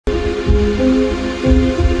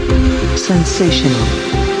Sensational.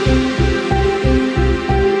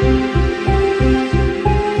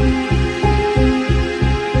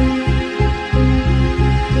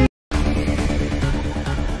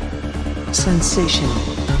 Sensational.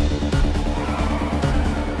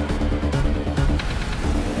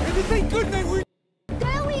 Everything good, man.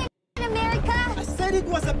 Are we in America? I said it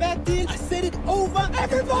was a bad deal. I said it over.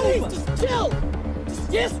 Everybody, just chill. Just,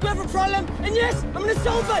 yes, we have a problem, and yes, I'm gonna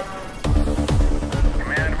solve it.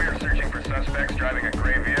 Command, we are searching for suspects driving a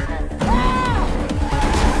gray vehicle.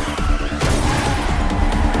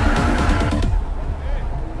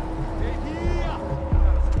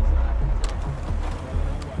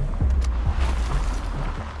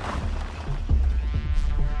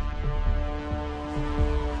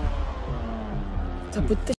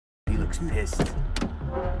 He looks pissed.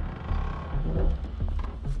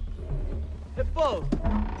 Hippo!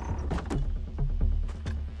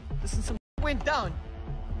 Listen, some went down.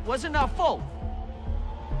 Wasn't our fault.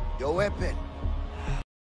 Your weapon.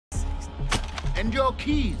 And your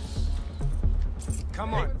keys.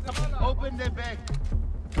 Come on. Open the bag.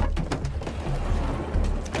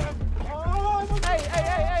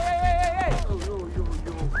 Hey!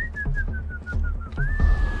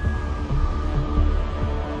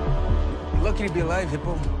 Lucky to be alive,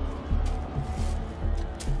 Hippo.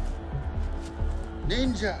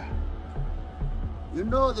 Ninja. You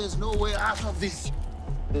know there's no way out of this.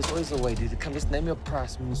 There's always a way, dude. Come, just name your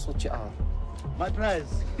price and we'll sort you out. My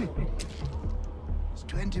price. It's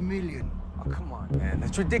 20 million. Oh, come on, man.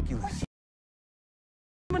 That's ridiculous.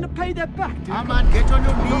 I'm gonna pay that back, dude. Ahmad, get on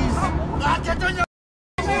your knees. Get on your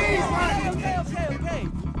Okay.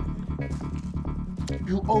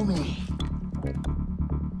 You owe me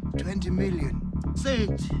 20 million. Say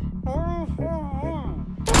it.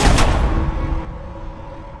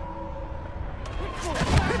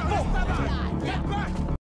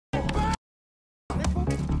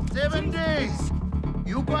 7 days.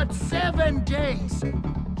 You got 7 days.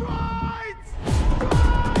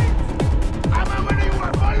 I'm winning you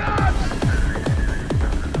for love.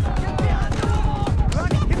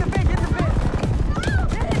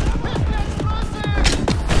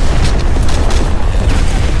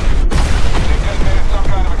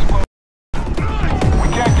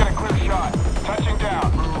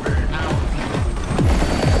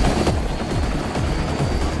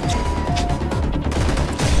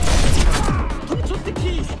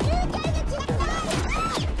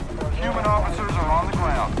 Officers are on the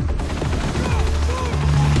ground.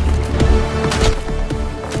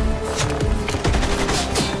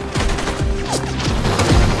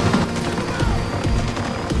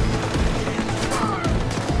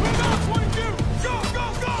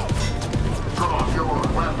 Drop your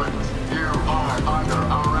weapons. You are under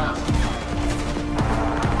arrest.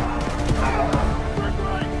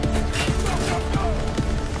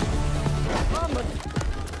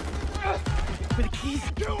 For the keys.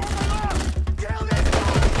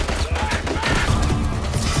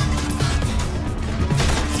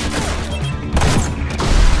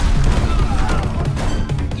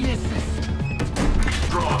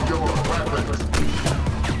 Drop your weapons.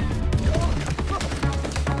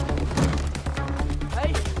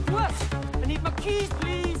 Hey, what? I need my keys,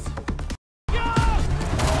 please.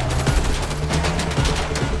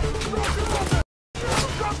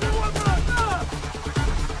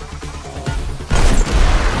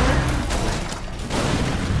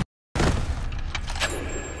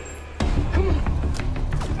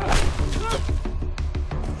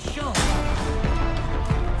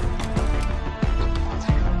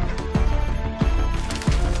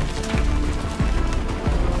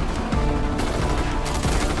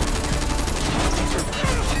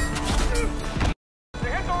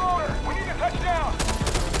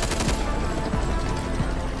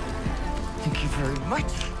 Thank you very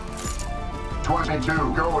much.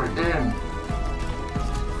 22 going in.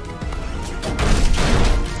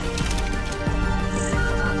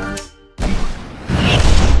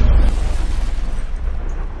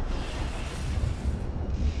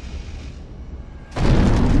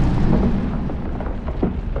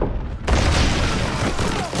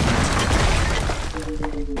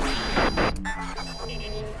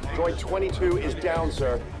 Joint 22 is down,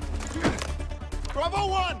 sir. Bravo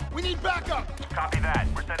 1, we need backup. Copy that.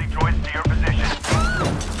 We're sending droids to your position.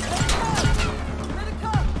 Let it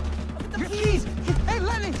come. Look at the keys. Hey,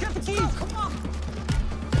 Lenny, get the keys. Come on.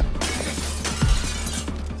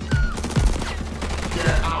 Get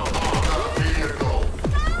out of the vehicle.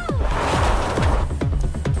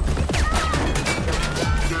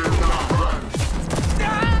 Do not run.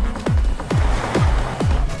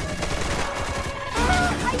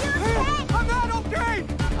 I'm not okay.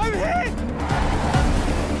 I'm hit.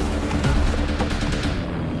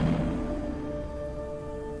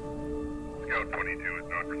 22 is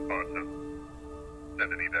not responsive.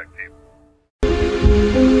 Send an evac team.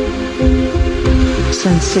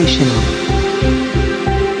 Sensational.